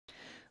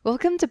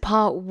Welcome to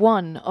part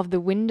 1 of the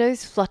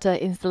Windows Flutter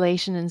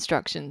installation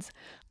instructions,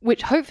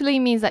 which hopefully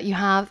means that you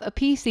have a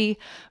PC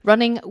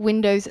running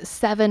Windows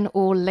 7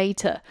 or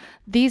later.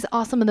 These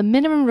are some of the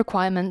minimum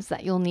requirements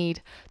that you'll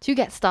need to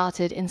get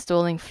started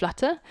installing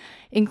Flutter,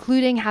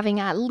 including having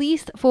at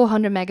least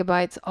 400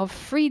 megabytes of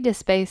free disk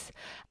space,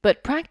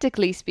 but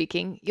practically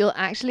speaking, you'll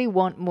actually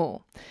want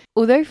more.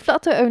 Although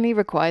Flutter only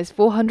requires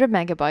 400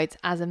 megabytes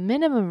as a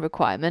minimum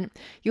requirement,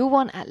 you'll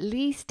want at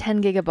least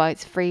 10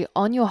 gigabytes free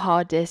on your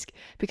hard disk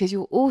because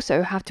you'll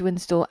also have to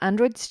install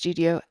Android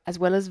Studio as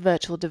well as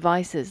virtual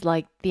devices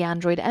like the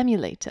Android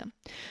emulator.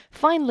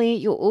 Finally,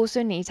 you'll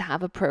also need to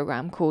have a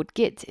program called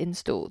Git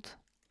installed.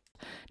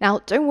 Now,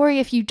 don't worry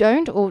if you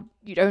don't, or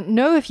you don't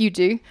know if you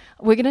do.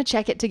 We're going to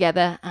check it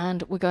together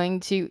and we're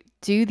going to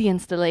do the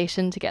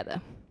installation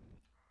together.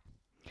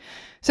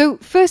 So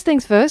first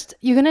things first,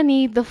 you're going to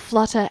need the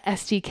Flutter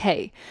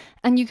SDK,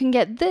 and you can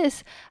get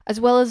this as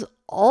well as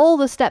all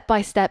the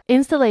step-by-step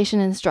installation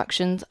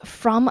instructions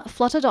from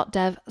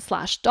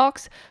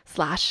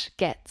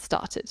flutter.dev/docs/get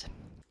started.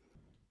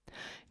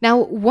 Now,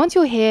 once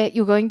you're here,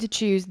 you're going to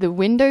choose the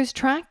Windows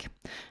track,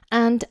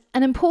 and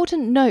an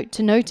important note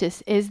to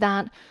notice is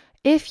that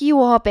if you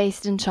are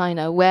based in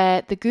China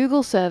where the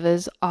Google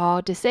servers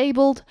are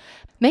disabled,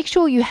 make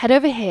sure you head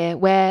over here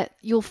where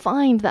you'll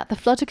find that the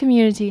Flutter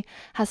community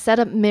has set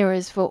up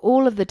mirrors for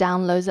all of the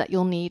downloads that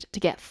you'll need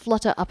to get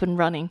Flutter up and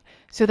running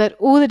so that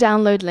all the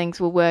download links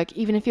will work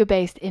even if you're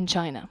based in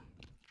China.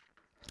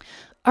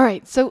 All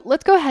right, so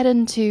let's go ahead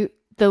into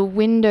the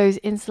Windows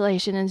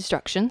installation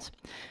instructions.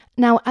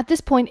 Now, at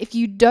this point, if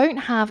you don't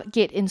have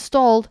Git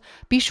installed,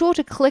 be sure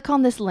to click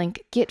on this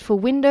link, Git for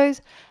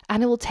Windows,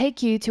 and it will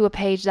take you to a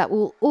page that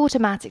will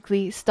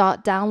automatically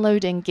start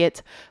downloading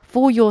Git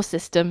for your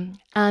system.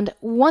 And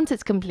once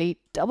it's complete,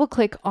 double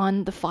click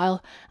on the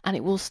file and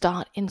it will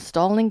start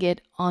installing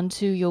Git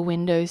onto your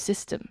Windows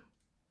system.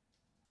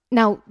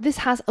 Now, this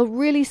has a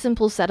really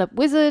simple setup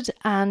wizard,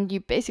 and you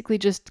basically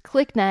just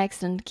click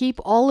next and keep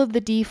all of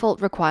the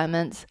default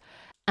requirements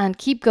and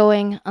keep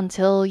going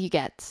until you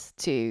get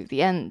to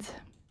the end.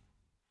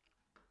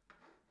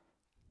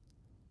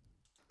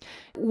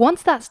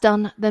 Once that's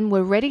done, then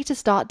we're ready to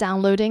start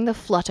downloading the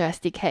Flutter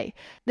SDK.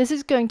 This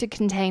is going to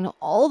contain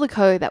all the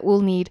code that we'll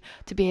need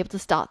to be able to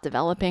start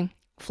developing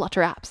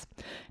Flutter apps.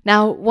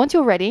 Now, once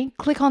you're ready,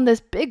 click on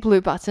this big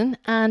blue button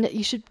and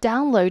you should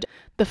download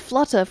the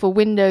Flutter for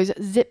Windows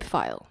zip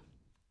file.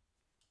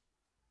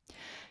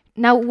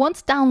 Now,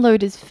 once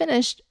download is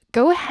finished,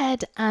 go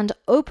ahead and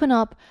open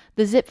up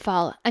the zip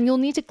file and you'll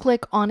need to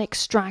click on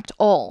Extract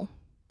All.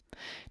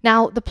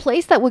 Now, the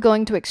place that we're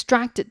going to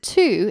extract it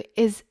to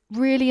is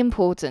really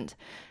important.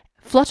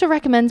 Flutter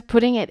recommends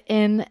putting it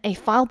in a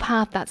file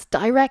path that's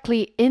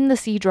directly in the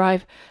C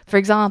drive, for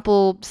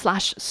example,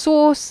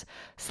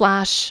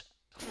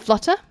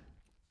 /source/Flutter.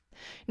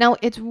 Now,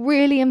 it's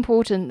really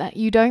important that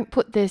you don't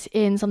put this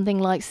in something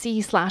like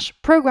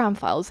C/program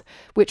files,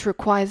 which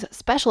requires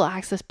special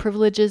access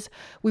privileges.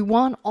 We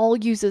want all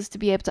users to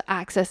be able to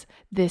access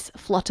this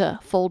Flutter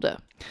folder.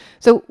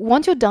 So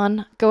once you're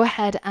done, go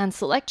ahead and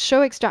select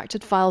Show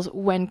Extracted Files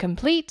when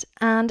complete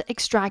and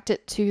extract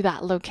it to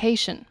that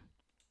location.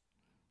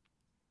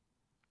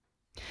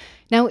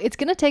 Now, it's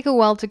going to take a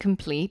while to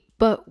complete,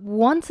 but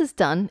once it's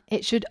done,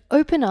 it should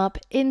open up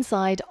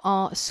inside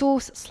our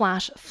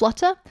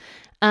source/Flutter.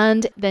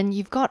 And then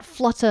you've got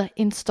Flutter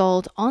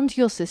installed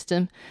onto your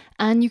system,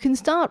 and you can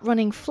start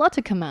running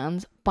Flutter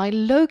commands by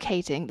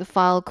locating the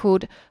file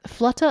called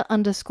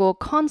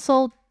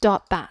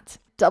flutter_console.bat.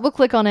 Double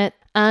click on it,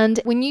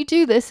 and when you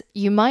do this,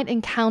 you might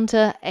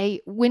encounter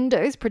a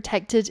Windows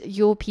protected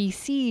your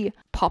PC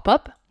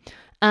pop-up.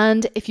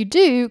 And if you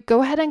do,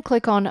 go ahead and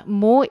click on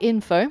More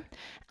Info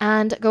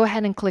and go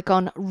ahead and click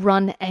on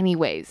Run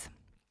Anyways.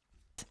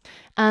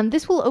 And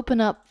this will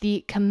open up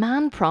the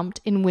command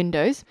prompt in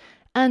Windows.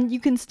 And you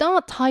can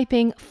start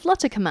typing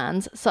Flutter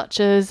commands such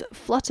as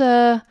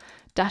flutter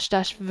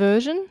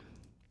 --version.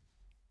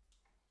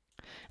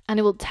 And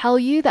it will tell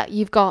you that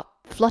you've got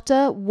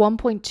Flutter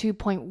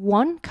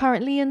 1.2.1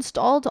 currently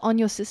installed on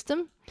your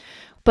system.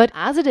 But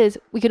as it is,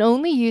 we can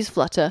only use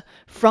Flutter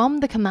from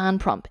the command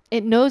prompt.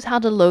 It knows how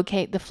to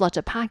locate the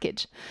Flutter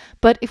package.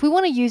 But if we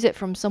want to use it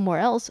from somewhere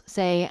else,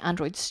 say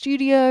Android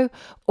Studio,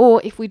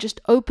 or if we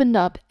just opened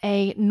up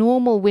a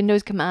normal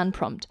Windows command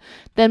prompt,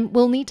 then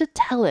we'll need to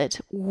tell it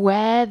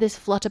where this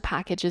Flutter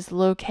package is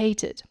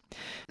located.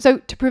 So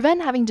to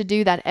prevent having to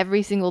do that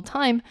every single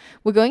time,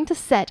 we're going to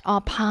set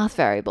our path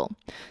variable.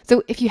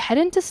 So if you head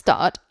into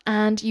Start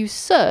and you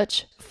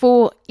search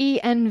for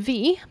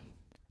env,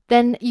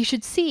 then you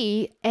should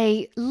see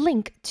a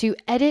link to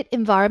edit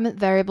environment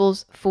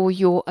variables for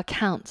your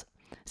account.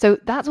 So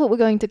that's what we're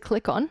going to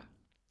click on.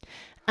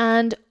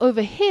 And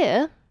over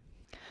here,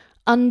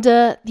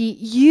 under the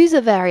user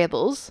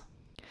variables,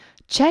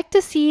 check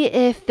to see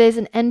if there's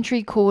an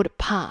entry called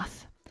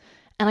path.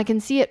 And I can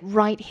see it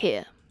right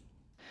here.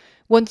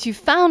 Once you've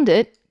found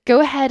it,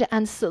 go ahead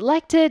and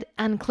select it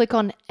and click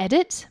on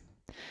Edit.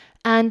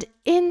 And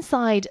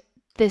inside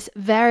this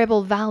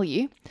variable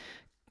value,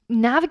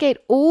 navigate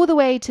all the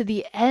way to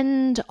the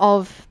end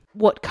of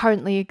what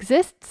currently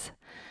exists,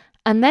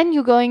 and then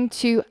you're going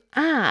to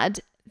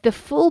add the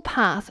full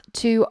path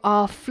to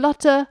our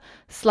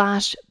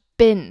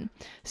flutter/bin.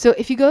 So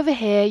if you go over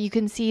here, you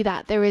can see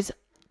that there is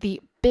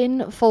the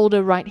bin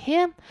folder right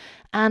here,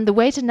 and the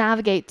way to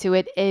navigate to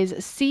it is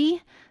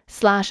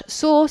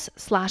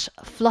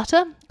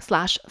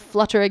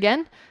c/source/flutter/flutter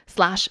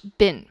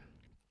again/bin.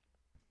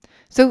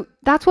 So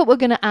that's what we're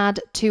going to add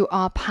to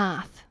our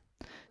path.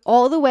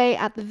 All the way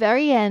at the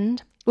very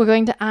end, we're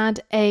going to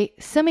add a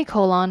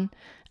semicolon,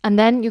 and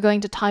then you're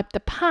going to type the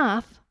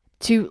path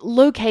to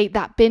locate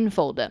that bin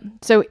folder.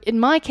 So in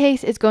my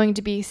case, it's going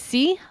to be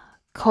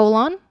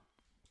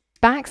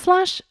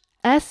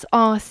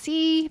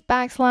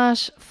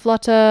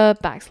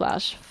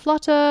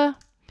c:/src/flutter/flutter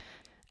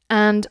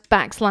and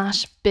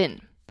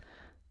 \bin.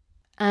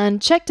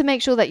 And check to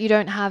make sure that you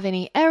don't have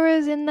any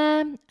errors in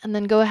there, and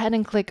then go ahead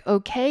and click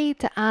OK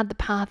to add the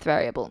path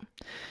variable.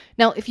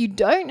 Now, if you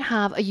don't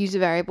have a user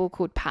variable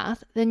called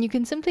path, then you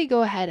can simply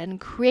go ahead and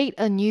create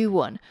a new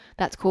one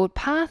that's called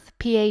path,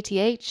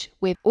 P-A-T-H,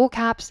 with all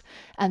caps,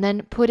 and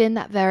then put in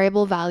that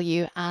variable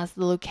value as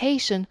the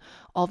location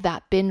of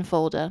that bin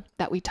folder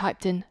that we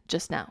typed in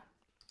just now.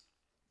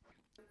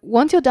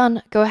 Once you're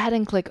done, go ahead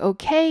and click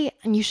OK,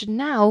 and you should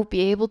now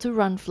be able to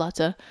run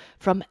Flutter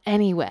from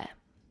anywhere.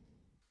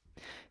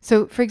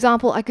 So for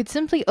example, I could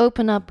simply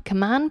open up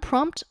command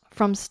prompt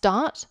from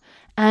start,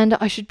 and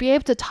I should be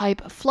able to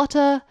type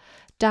flutter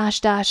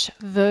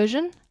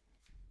 --version,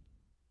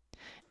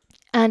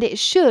 and it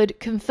should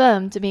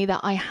confirm to me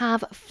that I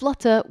have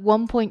Flutter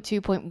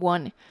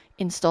 1.2.1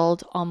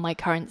 installed on my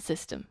current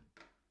system.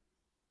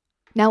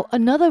 Now,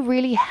 another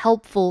really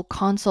helpful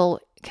console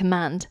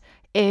command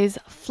is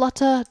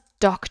Flutter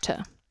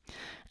Doctor,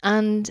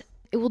 and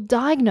it will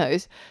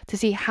diagnose to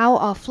see how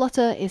our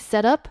Flutter is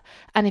set up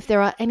and if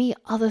there are any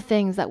other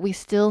things that we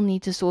still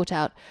need to sort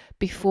out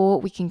before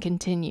we can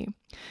continue.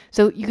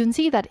 So you can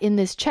see that in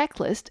this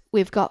checklist,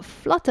 we've got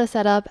Flutter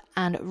set up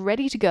and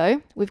ready to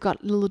go. We've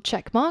got a little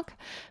check mark,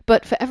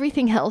 but for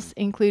everything else,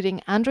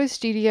 including Android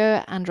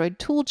Studio, Android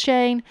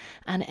Toolchain,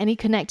 and any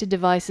connected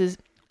devices,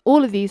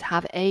 all of these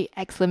have a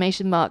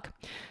exclamation mark.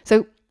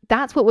 So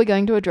that's what we're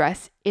going to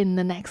address in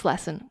the next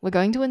lesson. We're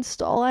going to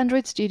install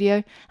Android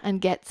Studio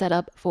and get set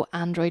up for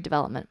Android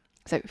development.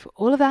 So for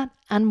all of that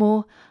and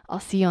more, I'll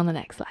see you on the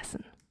next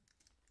lesson.